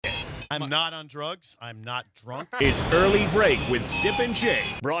I'm not on drugs. I'm not drunk. It's Early Break with Sip and Jay,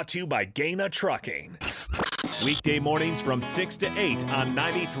 brought to you by Gaina Trucking. Weekday mornings from 6 to 8 on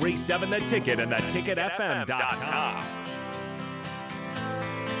 93.7 The Ticket and theticketfm.com.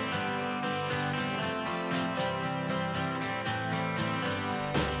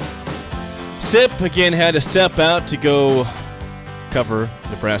 Sip again had to step out to go cover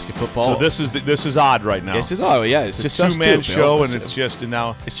Nebraska football. So this is odd right now. This is odd. Yeah, it's just us two-man two, show, and it's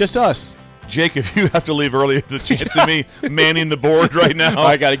just us. Jake, if you have to leave early, the chance of me manning the board right now.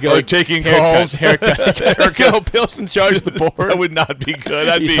 I got to go. Or taking calls. Haircut. Bill's in charge of the board. That would not be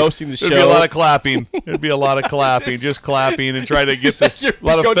good. He's hosting the show. There'd be a lot of clapping. There'd be a lot of clapping. just clapping and trying to get this. A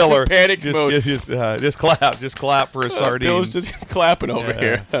lot of filler. Panic mode. Just clap. Just clap for a sardine. Bill's just clapping over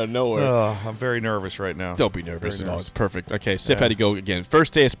here out of nowhere. Oh, I'm very nervous right now. Don't be nervous at all. It's perfect. Okay, Sip had to go again.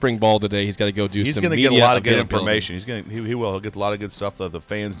 First day of spring ball today. He's got to go do some media. He's going to get a lot of good information. He will get a lot of good stuff. The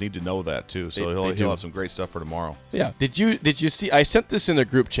fans need to know that too. So he'll have some great stuff for tomorrow. Yeah. Did you see? I sent this in a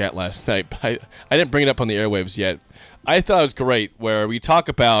group chat last night. I didn't bring it up on the airwaves yet. I thought it was great where we talk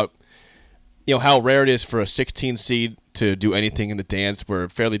about how rare it is for a 16 seed to do anything in the dance. Where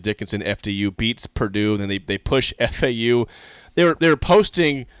Fairleigh Dickinson FDU beats Purdue, and then they push FAU. They were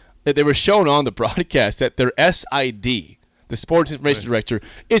posting that they were shown on the broadcast that their SID, the sports information director,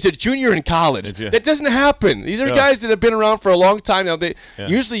 is a junior in college. That doesn't happen. These are guys that have been around for a long time now.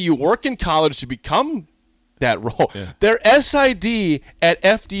 Usually you work in college to become that role. Yeah. Their SID at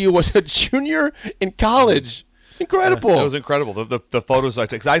FDU was a junior in college. It's incredible. It was incredible. The photos I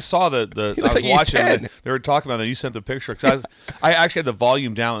took. 'Cause I saw I was watching it. They were talking about it. You sent the picture. Because I actually had the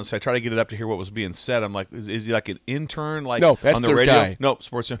volume down, so I tried to get it up to hear what was being said. I'm like, is he like an intern? Like no, that's on the their radio? guy. No,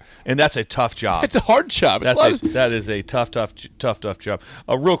 sports. And that's a tough job. It's a hard job. That is a tough job.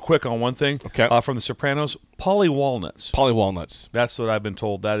 Real quick on one thing. Okay. From The Sopranos, Polly Walnuts. Polly Walnuts. That's what I've been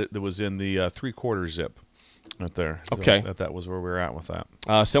told. That was in the 3/4 zip. Right there. Okay. So that was where we were at with that.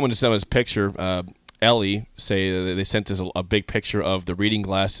 Someone just sent us a picture. Ellie say they sent us a big picture of the reading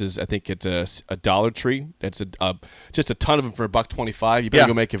glasses. I think it's a Dollar Tree. It's just a ton of them for $1.25. You better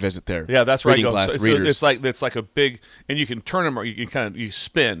go make a visit there. Yeah, that's right. Reading glass readers. It's like a big, and you can turn them or you can you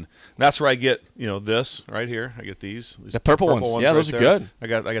spin. That's where I get this right here. I get these the purple ones. Yeah, right those are good. I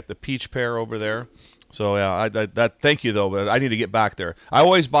got the peach pair over there. So yeah, thank you though, but I need to get back there. I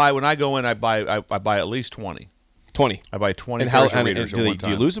always buy when I go in. I buy at least 20. 20. I buy 20 and pairs of readers do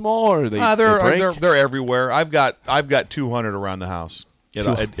you lose them all, or they they're everywhere. I've got 200 around the house.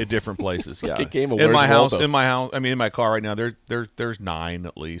 At different places. Like yeah. a game of in my Where's house, Waldo. in my car right now. There's 9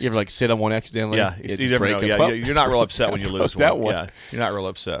 at least. You ever sit on one accidentally? Yeah, you never know. Yeah, you're not real upset when you lose that one. one. Yeah, you're not real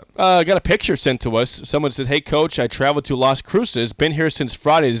upset. I got a picture sent to us. Someone says, "Hey, Coach, I traveled to Las Cruces. Been here since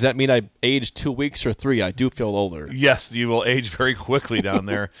Friday. Does that mean I aged 2 weeks or 3? I do feel older." Yes, you will age very quickly down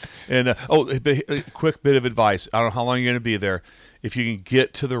there. And a quick bit of advice. I don't know how long you're going to be there. If you can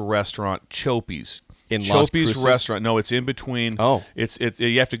get to the restaurant Chopey's. In Las Chopey's Cruces? restaurant. No, it's in between. Oh, it's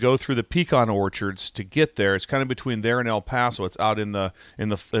you have to go through the pecan orchards to get there. It's kind of between there and El Paso. It's out in the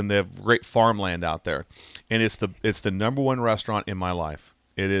great farmland out there, and it's the number one restaurant in my life.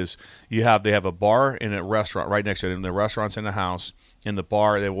 It is. They have a bar and a restaurant right next to it, and the restaurant's in the house. In the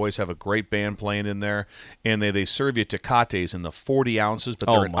bar, they always have a great band playing in there, and they serve you tecates in the 40 ounces, but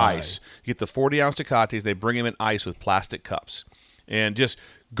they're in ice. You get the 40-ounce tecates. They bring them in ice with plastic cups, and just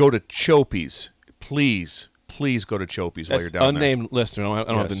go to Chopey's. Please go to Chopey's while you're down unnamed listener. I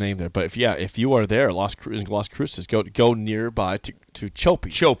don't have the name there, but if you are there, Las Cruces, go nearby to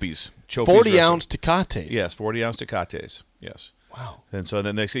Chopey's. Chopey's 40-ounce tecates. Yes, 40-ounce tecates. Yes. Wow. And so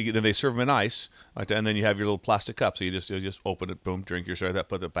then they serve them in ice, and then you have your little plastic cup. So you just open it, boom, drink your share. That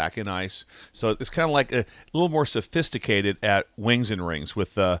put it back in ice. So it's kind of like a little more sophisticated at Wings and Rings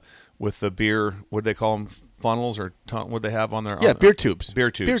with the beer. What do they call them? Funnels or what they have on their beer tubes. Beer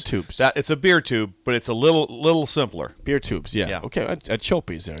tubes. It's a beer tube, but it's a little simpler. Beer tubes, yeah. Okay, at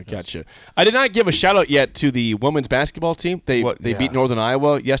Chopey's there. Gotcha. I did not give a shout out yet to the women's basketball team. They beat Northern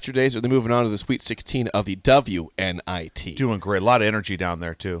Iowa yesterday, so they're moving on to the Sweet 16 of the WNIT. Doing great. A lot of energy down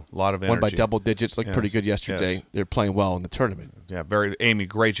there too. A lot of energy. Won by double digits. Looked pretty good yesterday. Yes. They're playing well in the tournament. Yeah, Amy,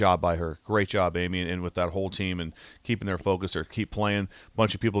 great job by her. Great job, Amy, and with that whole team and keeping their focus. They keep playing. A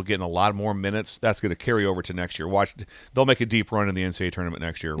bunch of people getting a lot more minutes. That's going to carry over to next year. Watch, they'll make a deep run in the NCAA tournament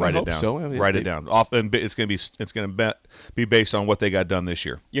next year. Write it down. So. Write it down. And it's going to be based on what they got done this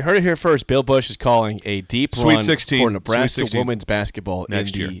year. You heard it here first. Bill Bush is calling a deep run 16, for Nebraska 16 women's basketball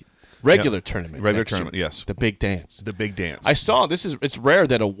next in the year. regular tournament. Regular tournament, yes. The big dance. The big dance. I saw it's rare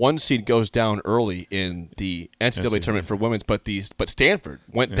that a 1 seed goes down early in the NCAA tournament for women's, but Stanford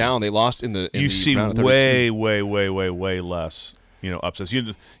went down. They lost in the You see round of 32. way less upsets.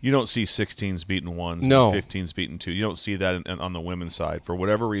 You don't see 16s beating ones, no, 15s beating two. You don't see that on the women's side for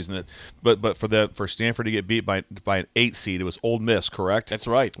whatever reason. But for Stanford to get beat by an 8 seed, it was Ole Miss, correct? That's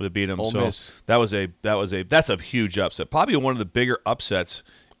right. They beat them. Ole Miss. That's a huge upset. Probably one of the bigger upsets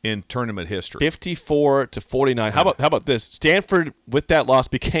in tournament history. 54-49. How about this? Stanford with that loss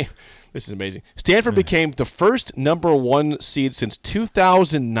became. This is amazing. Stanford became the first number 1 seed since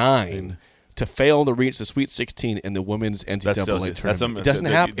 2009 to fail to reach the Sweet 16 in the women's NCAA tournament. It doesn't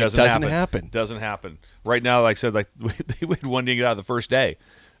happen. It doesn't happen. Right now, like I said, they would one day get out of the first day.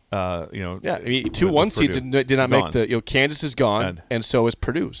 I mean, 2 1 seeds did not make the. Kansas is gone, and so is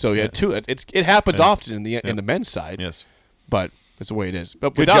Purdue. So you had 2. It happens often in the men's side. Yes, but that's the way it is.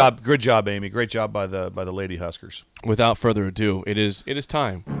 But good job, Amy. Great job by the Lady Huskers. Without further ado, it is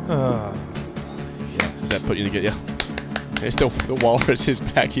time. Does that put you to get There's the walrus is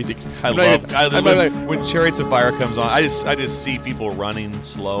back. I love when Chariots of Fire comes on. I just see people running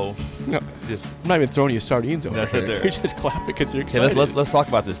slow. No, I'm not even throwing you sardines over here. You're just clapping because you're excited. Okay, let's talk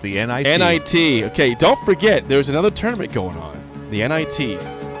about this. The NIT. NIT. Okay, don't forget there's another tournament going on. The NIT,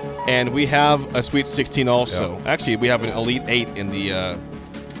 and we have a Sweet 16 also. Yep. Actually, we have an Elite 8 in the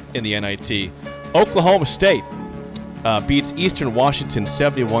NIT. Oklahoma State beats Eastern Washington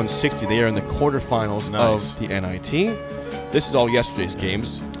 71-60. They are in the quarterfinals of the NIT. This is all yesterday's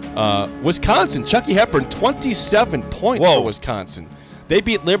games. Wisconsin, Chucky Hepburn, 27 points for Wisconsin. They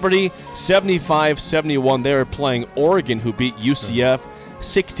beat Liberty 75-71. They were playing Oregon, who beat UCF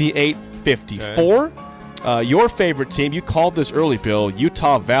 68-54. Your favorite team, you called this early, Bill,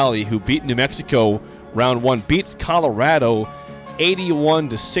 Utah Valley, who beat New Mexico round 1, beats Colorado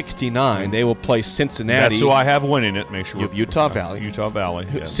 81-69. They will play Cincinnati. That's who I have winning it. Make sure you have Utah Valley. Utah Valley.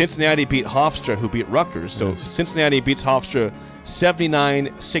 Yes. Cincinnati beat Hofstra, who beat Rutgers. So Cincinnati beats Hofstra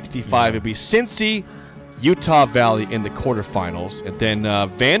 79-65. It'll be Cincy, Utah Valley in the quarterfinals, and then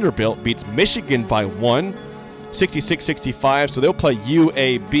Vanderbilt beats Michigan by 1, 66-65. So they'll play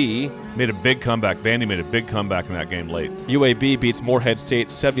UAB. Made a big comeback. Vandy made a big comeback in that game late. UAB beats Morehead State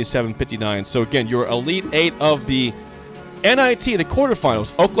 77-59. So again, your Elite 8 of the NIT, the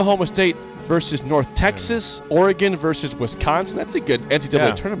quarterfinals, Oklahoma State versus North Texas, Oregon versus Wisconsin. That's a good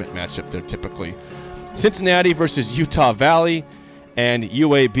NCAA tournament matchup there typically. Cincinnati versus Utah Valley, and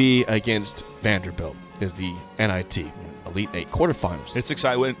UAB against Vanderbilt is the NIT Elite 8 quarterfinals. It's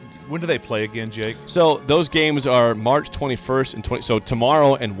exciting. When do they play again, Jake? So those games are March 21st and 20. So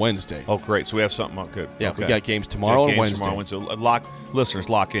tomorrow and Wednesday. Oh, great. So we have something good. Yeah, okay. We got games tomorrow and Wednesday. Listeners,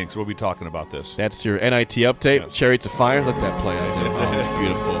 lock in because we'll be talking about this. That's your NIT update. Yes. Chariots of Fire. Let that play out there. Oh, it's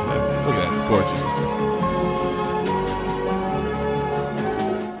beautiful. Look at that. It's gorgeous.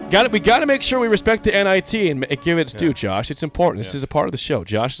 We got to make sure we respect the NIT and give it its due, Josh. It's important. This is a part of the show.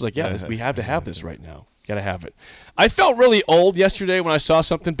 Josh is like, we have to have this right now. Got to have it. I felt really old yesterday when I saw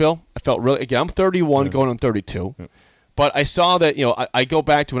something, Bill. I felt really, again, I'm 31 going on 32. Yeah. But I saw that, I go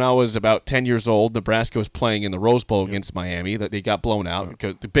back to when I was about 10 years old. Nebraska was playing in the Rose Bowl against Miami. That they got blown out.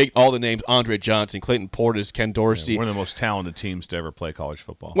 Because all the names, Andre Johnson, Clayton Portis, Ken Dorsey. One of the most talented teams to ever play college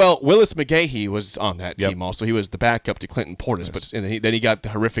football. Well, Willis McGahee was on that team also. He was the backup to Clinton Portis. Yes. But then he got the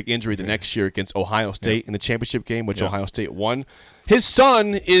horrific injury the next year against Ohio State in the championship game, which Ohio State won. His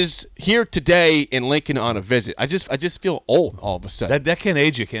son is here today in Lincoln on a visit. I just feel old all of a sudden. That can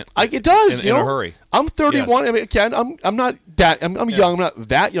age you, can't? It does. In a hurry. I'm 31. Yes. I mean, I'm not that. I'm young. I'm not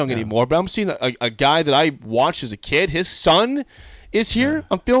that young anymore. But I'm seeing a guy that I watched as a kid. His son is here.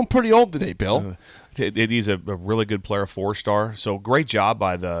 I'm feeling pretty old today, Bill. He's a really good player, 4-star. So great job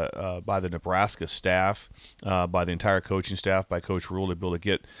by the Nebraska staff, by the entire coaching staff, by Coach Rule to be able to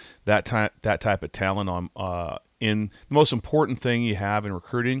get that type of talent on. The most important thing you have in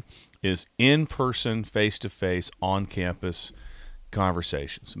recruiting is in-person, face-to-face, on-campus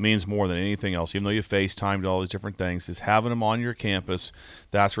conversations. It means more than anything else. Even though you FaceTime to all these different things, is having them on your campus,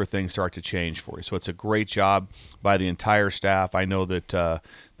 that's where things start to change for you. So it's a great job by the entire staff. I know that the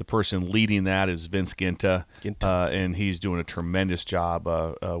person leading that is Vince Ginta. And he's doing a tremendous job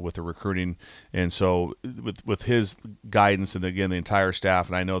with the recruiting. And so with his guidance and, again, the entire staff,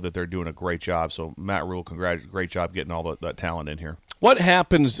 and I know that they're doing a great job. So Matt Rule, great job getting all that talent in here. What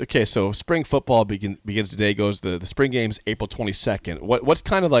happens? Okay, so spring football begins today. Goes the spring games April 22nd. What's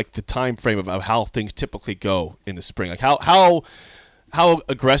kind of like the time frame of how things typically go in the spring? Like how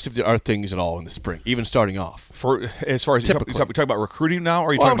aggressive are things at all in the spring, even starting off? As far as typically, we talk about recruiting now, or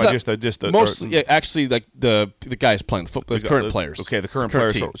are you talking about just the mostly? Actually, like the guys playing the football, the current players. Okay, the current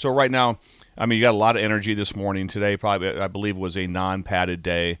players. So right now, I mean, you got a lot of energy this morning. Today, probably, I believe, was a non-padded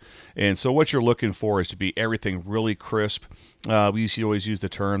day. And so what you're looking for is to be everything really crisp. We used to always use the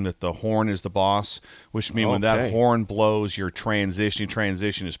term that the horn is the boss, which means when that horn blows, you're transitioning.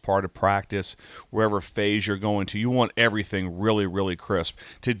 Transition is part of practice. Wherever phase you're going to, you want everything really, really crisp.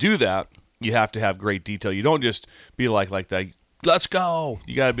 To do that, you have to have great detail. You don't just be like that. Let's go.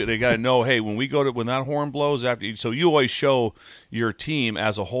 They gotta know, hey, when that horn blows after. So you always show your team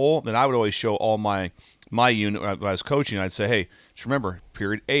as a whole. Then I would always show all my unit when I was coaching. I'd say, hey, just remember,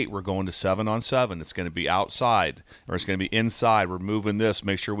 period 8, we're going to 7-on-7. It's going to be outside or it's going to be inside. We're moving this.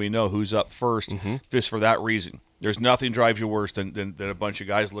 Make sure we know who's up first. Just for that reason. There's nothing drives you worse than a bunch of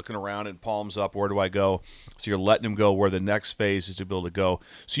guys looking around and palms up. Where do I go? So you're letting them go where the next phase is to be able to go.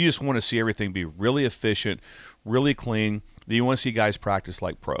 So you just want to see everything be really efficient, really clean. You want to see guys practice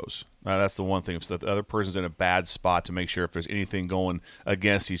like pros. That's the one thing. If the other person's in a bad spot, to make sure if there's anything going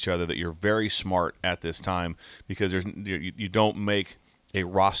against each other, that you're very smart at this time, because you don't make a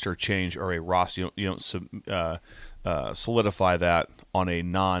roster change or a roster. You don't solidify that on a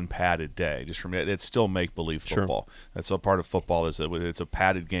non-padded day. Just from it's still make-believe football. Sure. That's a part of football, is that it's a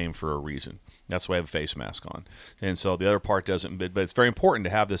padded game for a reason. That's why I have a face mask on. And so the other part doesn't, but it's very important to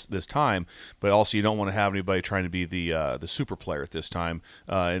have this time, but also you don't want to have anybody trying to be the super player at this time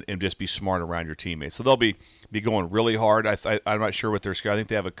and just be smart around your teammates. So they'll be going really hard. I'm not sure what their schedule. I think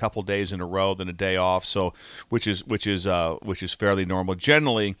they have a couple days in a row, then a day off, so which is fairly normal.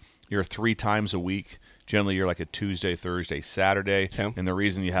 Generally, you're 3 times a week. Generally, you're like a Tuesday, Thursday, Saturday. Okay. And the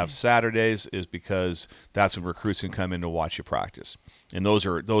reason you have Saturdays is because that's when recruits can come in to watch you practice. And those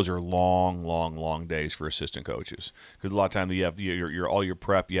are long, long, long days for assistant coaches, because a lot of times you have all your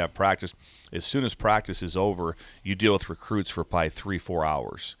prep, you have practice. As soon as practice is over, you deal with recruits for probably 3-4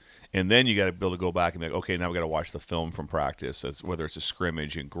 hours. And then you got to be able to go back and be like, okay, now we got to watch the film from practice, whether it's a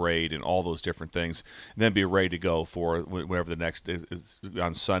scrimmage and grade and all those different things, and then be ready to go for whenever the next is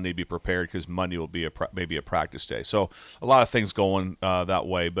on Sunday. Be prepared, because Monday will be maybe a practice day. So a lot of things going that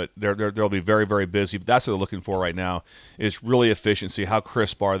way, but they'll be very, very busy. But that's what they're looking for right now, is really efficiency. How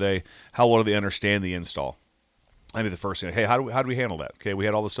crisp are they? How well do they understand the install? I mean, the first thing, hey, how do we handle that? Okay, we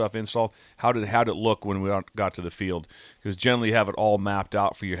had all the stuff installed. How did it look when we got to the field? Because generally you have it all mapped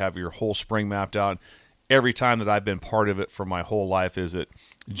out for you. Have your whole spring mapped out. Every time that I've been part of it for my whole life, is that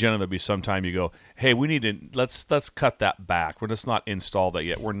generally there'll be some time you go, hey, we need to let's cut that back. We're just not installed that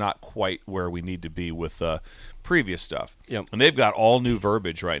yet. We're not quite where we need to be with previous stuff. Yep. And they've got all new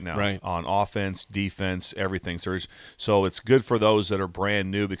verbiage right now on offense, defense, everything. So it's good for those that are brand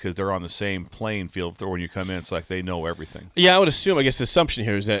new, because they're on the same playing field. When you come in, it's like they know everything. Yeah, I would assume, I guess the assumption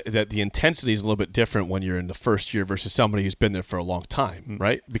here is that the intensity is a little bit different when you're in the first year versus somebody who's been there for a long time,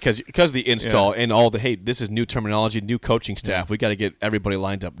 right? Because of the install and all the, hey, this is new terminology, new coaching staff. We got to get everybody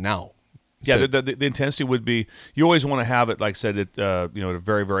lined up now. Yeah, so, the intensity would be, you always want to have it, like I said, at at a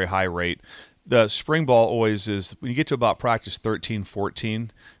very, very high rate. The spring ball always is, when you get to about practice 13,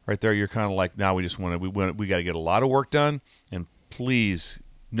 14, right there, you're kind of like, now we got to get a lot of work done, and please,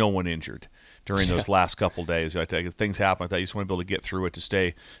 no one injured during those last couple days. I tell you, things happen like that. You just want to be able to get through it to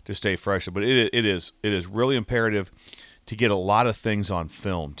stay fresh. But it is really imperative to get a lot of things on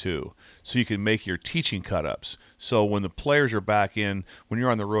film too, so you can make your teaching cut-ups. So when the players are back in, when you're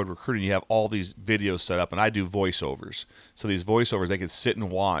on the road recruiting, you have all these videos set up, and I do voiceovers. So these voiceovers, they can sit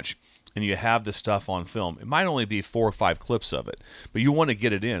and watch, and you have this stuff on film. It might only be 4 or 5 clips of it, but you want to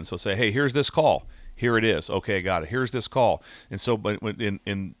get it in. So say, hey, here's this call. Here it is. Okay, got it. Here's this call. And so, but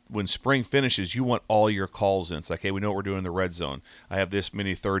when spring finishes, you want all your calls in. It's like, hey, we know what we're doing in the red zone. I have this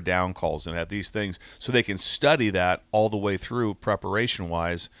many third down calls, and I have these things, so they can study that all the way through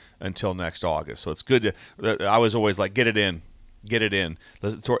preparation-wise until next August. So it's good to. I was always like, get it in. Get it in.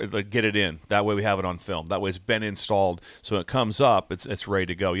 Get it in. That way we have it on film. That way it's been installed. So when it comes up, it's ready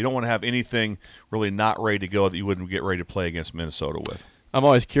to go. You don't want to have anything really not ready to go that you wouldn't get ready to play against Minnesota with. I'm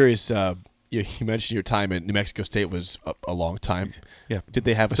always curious. You mentioned your time at New Mexico State was a long time. Yeah. Did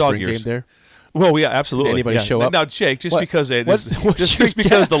they have a spring game there? Well, yeah, absolutely. Did anybody show up? Now, Jake, just because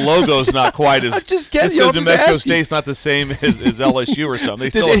because the logo's not quite as just New Mexico State's not the same as LSU or something.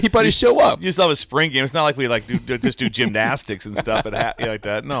 Does anybody show up? You still have a spring game. It's not like we just do gymnastics and stuff like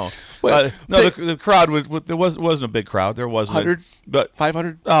that. No, the crowd wasn't a big crowd. There wasn't 100, but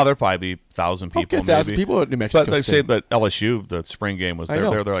 500. Oh, there'd probably be 1,000 people. Okay, 1,000 people at New Mexico State. But LSU, the spring game was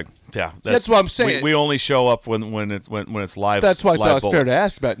there. They're like, yeah. That's what I'm saying. We only show up when it's live. That's why I thought it was fair to bullets.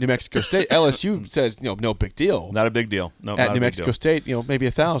 ask about New Mexico State. LSU says no big deal. Not a big deal. No, at New Mexico State, maybe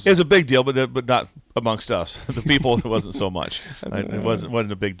 1,000. It was a big deal, but not amongst us. The people, it wasn't so much. It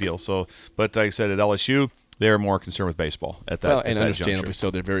wasn't a big deal. So, but like I said, at LSU, They're more concerned with baseball at that. Well, at and that understandably juncture. so,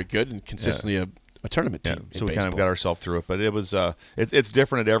 they're very good and consistently a tournament team. So we kind of got ourselves through it, but it was it's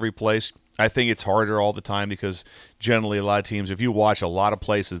different at every place. I think it's harder all the time because generally a lot of teams, if you watch a lot of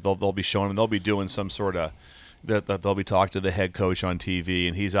places, they'll be showing them, they'll be doing some sort of that they'll be talking to the head coach on TV,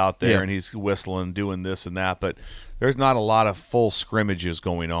 and he's out there and he's whistling, doing this and that, but there's not a lot of full scrimmages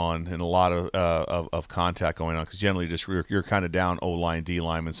going on and a lot of contact going on because generally just you're kind of down O-line,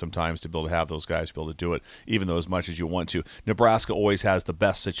 D-linemen sometimes to be able to have those guys be able to do it, even though as much as you want to. Nebraska always has the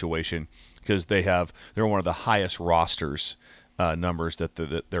best situation because they're one of the highest rosters numbers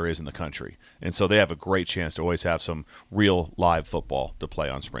that there is in the country. And so they have a great chance to always have some real live football to play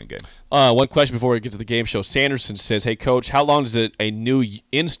on spring game. One question before we get to the game show. Sanderson says, hey, Coach, how long does a new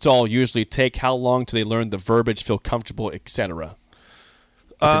install usually take? How long do they learn the verbiage, feel comfortable, etc.?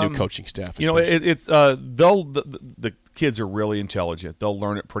 With the new coaching staff. The kids are really intelligent. They'll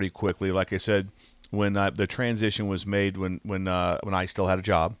learn it pretty quickly. Like I said, when the transition was made when I still had a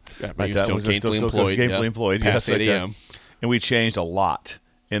job. Yeah, right, still gainfully employed. Yes, 8 a.m. And we changed a lot,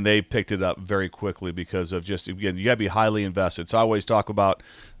 and they picked it up very quickly because of just, again, you got to be highly invested. So I always talk about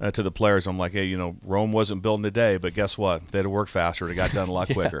to the players, I'm like, hey, Rome wasn't built in a day, but guess what? If they had to work faster, it got done a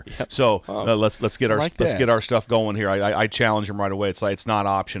lot quicker. Yep. So let's get our stuff going here. I challenge them right away. It's like it's not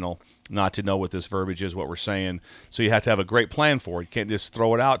optional not to know what this verbiage is, what we're saying. So you have to have a great plan for it. You can't just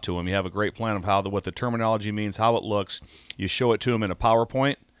throw it out to them. You have a great plan of what the terminology means, how it looks. You show it to them in a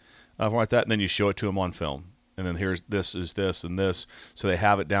PowerPoint, like that, and then you show it to them on film. And then here's this is this and this, so they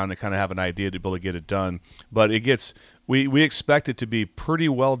have it down to kind of have an idea to be able to get it done. But it gets we expect it to be pretty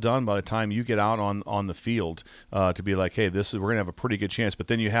well done by the time you get out on the field to be like, hey, we're gonna have a pretty good chance. But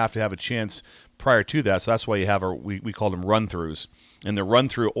then you have to have a chance prior to that. So that's why you have we call them run-throughs, and the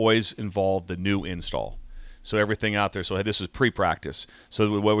run-through always involved the new install. So everything out there. So hey, this is pre-practice.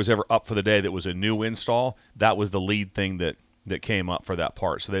 So what was ever up for the day that was a new install, that was the lead thing that came up for that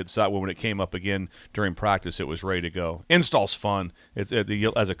part. So that's when it came up again during practice, it was ready to go. Install's fun. As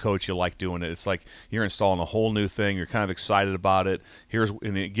a coach, you like doing it. It's like you're installing a whole new thing. You're kind of excited about it.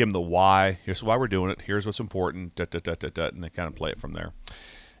 And you give them the why. Here's why we're doing it. Here's what's important. And they kind of play it from there.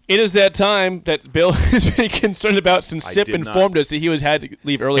 It is that time that Bill is very concerned about since Sip informed us that he had to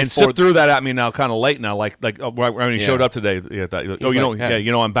leave early. And Sip threw that at me now kind of late now, like when he showed up today.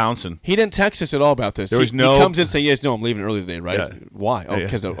 I'm bouncing. He didn't text us at all about this. He comes in and says, yes, no, I'm leaving early today, right? Yeah. Why? Oh,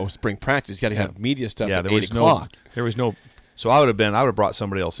 because of spring practice. He's got to have media stuff at 8 o'clock. There was no... So I would have brought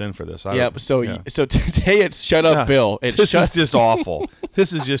somebody else in for this. So today it's Shut Up Bill. This is just awful.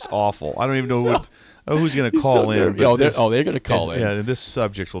 This is just awful. I don't even know who's going to call in. They're going to call in. Yeah, this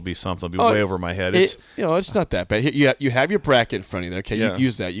subject will be something. It'll be way over my head. It's not that bad. You have your bracket in front of you there. Okay, you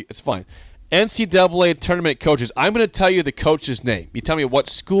use that. It's fine. NCAA tournament coaches. I'm going to tell you the coach's name. You tell me what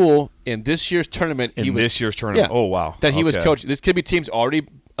school in this year's tournament he was. In this year's tournament? Yeah, oh, wow. That he was coaching. This could be teams already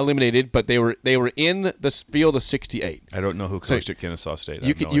eliminated, but they were in the field of 68. I don't know who coached at Kennesaw State.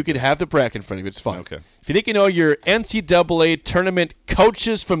 You could have the bracket in front of you. It's fine. Okay. If you think you know your NCAA tournament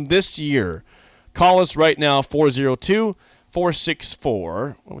coaches from this year, call us right now,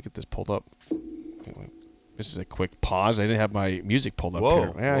 402-464. Let me get this pulled up. This is a quick pause. I didn't have my music pulled up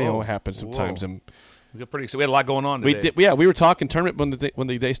here. Yeah, you know what happens sometimes. We had a lot going on today. We were talking tournament when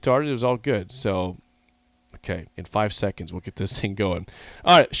the day started. It was all good. So, okay, in 5 seconds, we'll get this thing going.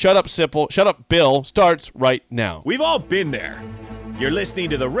 All right, Shut Up Sipple. Shut Up Bill starts right now. We've all been there. You're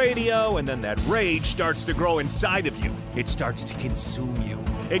listening to the radio, and then that rage starts to grow inside of you. It starts to consume you.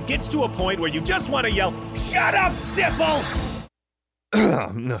 It gets to a point where you just want to yell, "Shut up, Sipple!"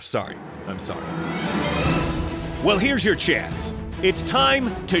 No, sorry. I'm sorry. Well, here's your chance. It's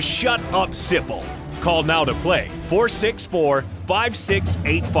time to Shut Up, Sipple. Call now to play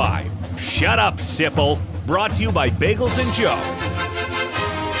 464-5685. Shut Up, Sipple. Brought to you by Bagels Joe.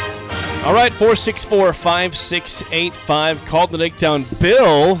 All right, 464-5685. Called the Nicktown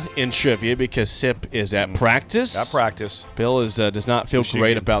Bill in trivia because Sip is at practice. At practice. Bill does not feel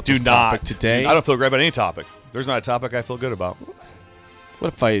great about this topic today. I don't feel great about any topic. There's not a topic I feel good about.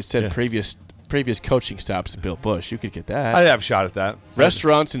 What if I said previous coaching stops at Bill Bush? You could get that. I'd have a shot at that.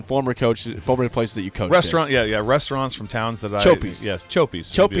 Restaurants and former places that you coached. Restaurants from towns that Choppies. Yes,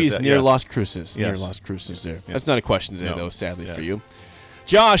 Choppies. Choppies near Las Cruces. Yes. Near Las Cruces there. That's not a question today, though, sadly for you.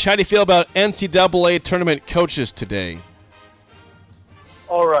 Josh, how do you feel about NCAA tournament coaches today?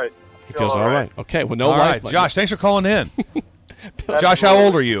 All right. He feels all right. Okay, well, all right. Josh, thanks for calling in. Josh, how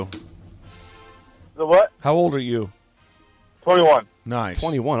old are you? The what? How old are you? 21. Nice.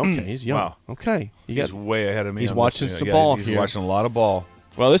 21. Okay, he's young. Wow. Okay. He's way ahead of me. He's watching some ball here. He's watching a lot of ball.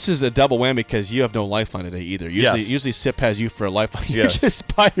 Well, this is a double whammy because you have no lifeline today either. Usually Sip has you for a lifeline. Yes. You're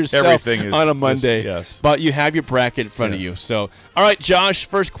just by yourself Everything is on a Monday. yes. But you have your bracket in front of you. So, all right, Josh,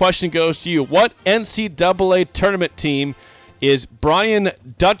 first question goes to you. What NCAA tournament team is Brian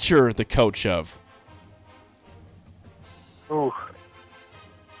Dutcher the coach of? Ooh.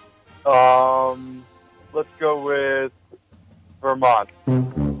 Let's go with Vermont. You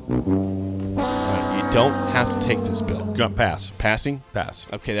don't have to take this, Bill. Pass. Passing? Pass.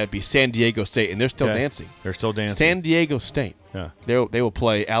 Okay, that'd be San Diego State, and they're still dancing. They're still dancing. San Diego State. Yeah. They will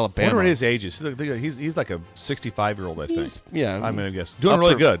play Alabama. I wonder what his age is. He's like a 65-year-old, I think. I'm going to guess. Doing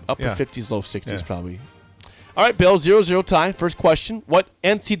really good. Upper 50s, low 60s probably. All right, Bill, 0-0 tie. First question. What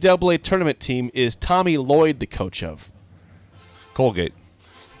NCAA tournament team is Tommy Lloyd the coach of? Colgate.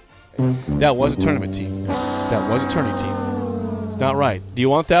 That was a tournament team. That was a tourney team. It's not right. Do you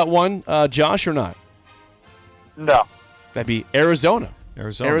want that one, Josh, or not? No. That'd be Arizona.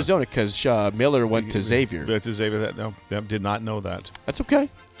 Arizona, because Miller went to Xavier. Did not know that. That's okay.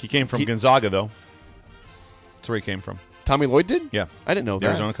 He came from Gonzaga, though. That's where he came from. Tommy Lloyd did? Yeah. I didn't know that.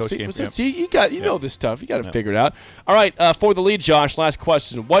 Arizona coach came from. See, you know this stuff. You got to figure it out. All right, for the lead, Josh, last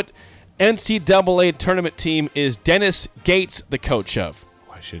question. What NCAA tournament team is Dennis Gates the coach of?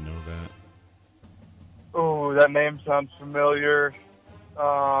 Oh, I should know that. Oh, that name sounds familiar.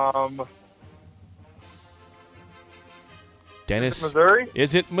 Dennis. Missouri?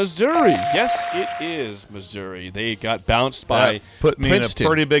 Is it Missouri? Yes, it is Missouri. They got bounced by put me Princeton. in a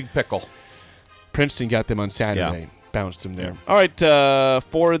pretty big pickle. Princeton got them on Saturday. Yeah. Bounced them there. All right,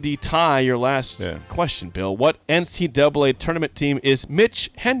 for the tie, your last question, Bill. What NCAA tournament team is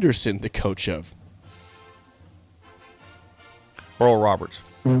Mitch Henderson the coach of? Oral Roberts.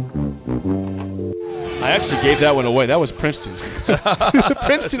 I actually gave that one away. That was Princeton.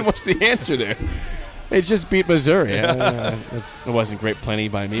 Princeton was the answer there. They just beat Missouri. It wasn't great plenty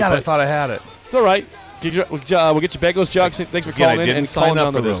by me. God, I thought I had it. It's all right. We'll get you Bagels Joe. Thanks for calling I in didn't and sign calling up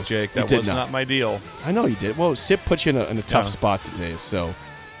down the for this, road. Jake. You That did was not my deal. I know you did. Well, Sip put you in a tough spot today, so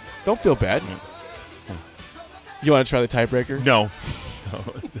don't feel bad. You want to try the tiebreaker? No.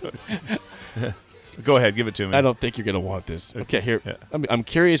 Go ahead. Give it to me. I don't think you're going to want this. Okay, here. Yeah. I'm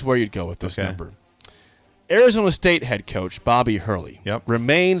curious where you'd go with this number. Arizona State head coach Bobby Hurley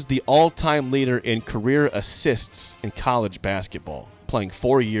remains the all-time leader in career assists in college basketball, playing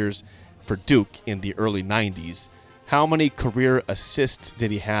 4 years for Duke in the early 90s. How many career assists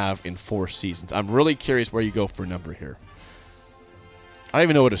did he have in 4 seasons? I'm really curious where you go for a number here. I don't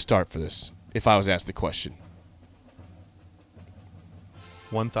even know where to start for this if I was asked the question.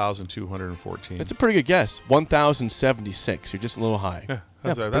 1,214. That's a pretty good guess. 1,076. You're just a little high. Yeah,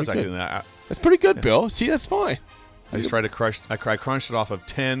 that's actually that. That's pretty good, Bill. See, that's fine. I just tried to crush. I crunched it off of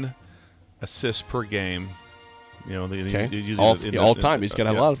 10 assists per game. You know, all time. He's got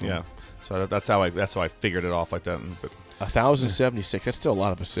a lot of them. Yeah, so that's how I figured it off like that. But 1,076. That's still a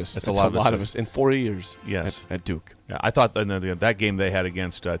lot of assists. That's a lot of assists in 4 years. Yes, at Duke. Yeah, I thought that game they had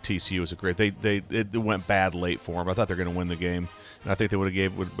against TCU was a great. It went bad late for them. I thought they were going to win the game, and I think they would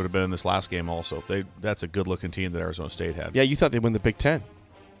have been in this last game also. That's a good looking team that Arizona State had. Yeah, you thought they'd win the Big Ten.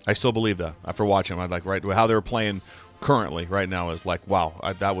 I still believe that after watching them. I'd like how they were playing currently right now is like wow.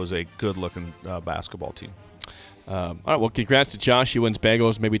 That was a good looking basketball team. All right, well, congrats to Josh. He wins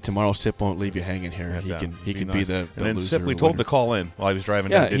Bagels. Maybe tomorrow Sip won't leave you hanging here. Yeah, he can nice. be the and then loser. Sip, we told him to call in while he was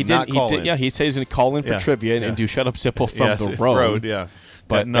driving. Yeah, down. he not did. call in. Yeah, he said he's going to call in for trivia and do Shut Up Sipple from the road. Yeah,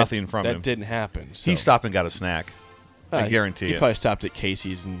 but nothing from him. That didn't happen. So. He stopped and got a snack. I guarantee he it. probably stopped at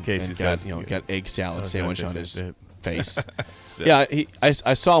Casey's and got egg salad sandwich on his face. Yeah,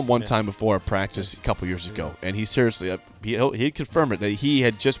 I saw him one time before a practice a couple years ago, and he seriously he confirmed it that he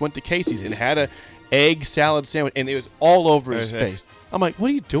had just went to Casey's and had a egg salad sandwich, and it was all over his face. I'm like,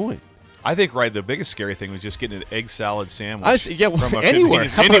 what are you doing? I think the biggest scary thing was just getting an egg salad sandwich. Anywhere. How about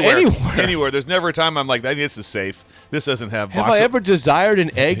anywhere? Anywhere. There's never a time I'm like, this is safe. This doesn't have. Have I ever desired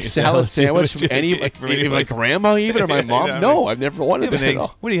an egg salad sandwich from my grandma even or my mom? No, I've never wanted that at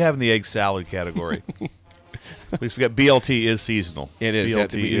all. What do you have in the egg salad category? At least we got BLT is seasonal. It is.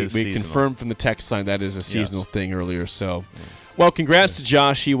 We confirmed from the text line that is a seasonal thing earlier. So, well, congrats to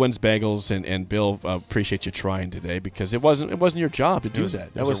Josh. He wins Bagels, and Bill, appreciate you trying today because it wasn't your job to do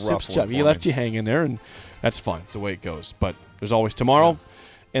that. That was Sip's job. He left you hanging there, and that's fine. It's the way it goes. But there's always tomorrow,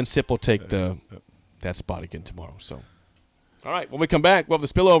 and Sip will take that spot again tomorrow. So, all right, when we come back, we'll have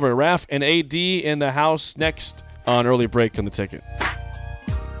the spillover. Raph and AD in the house next on Early Break on the Ticket.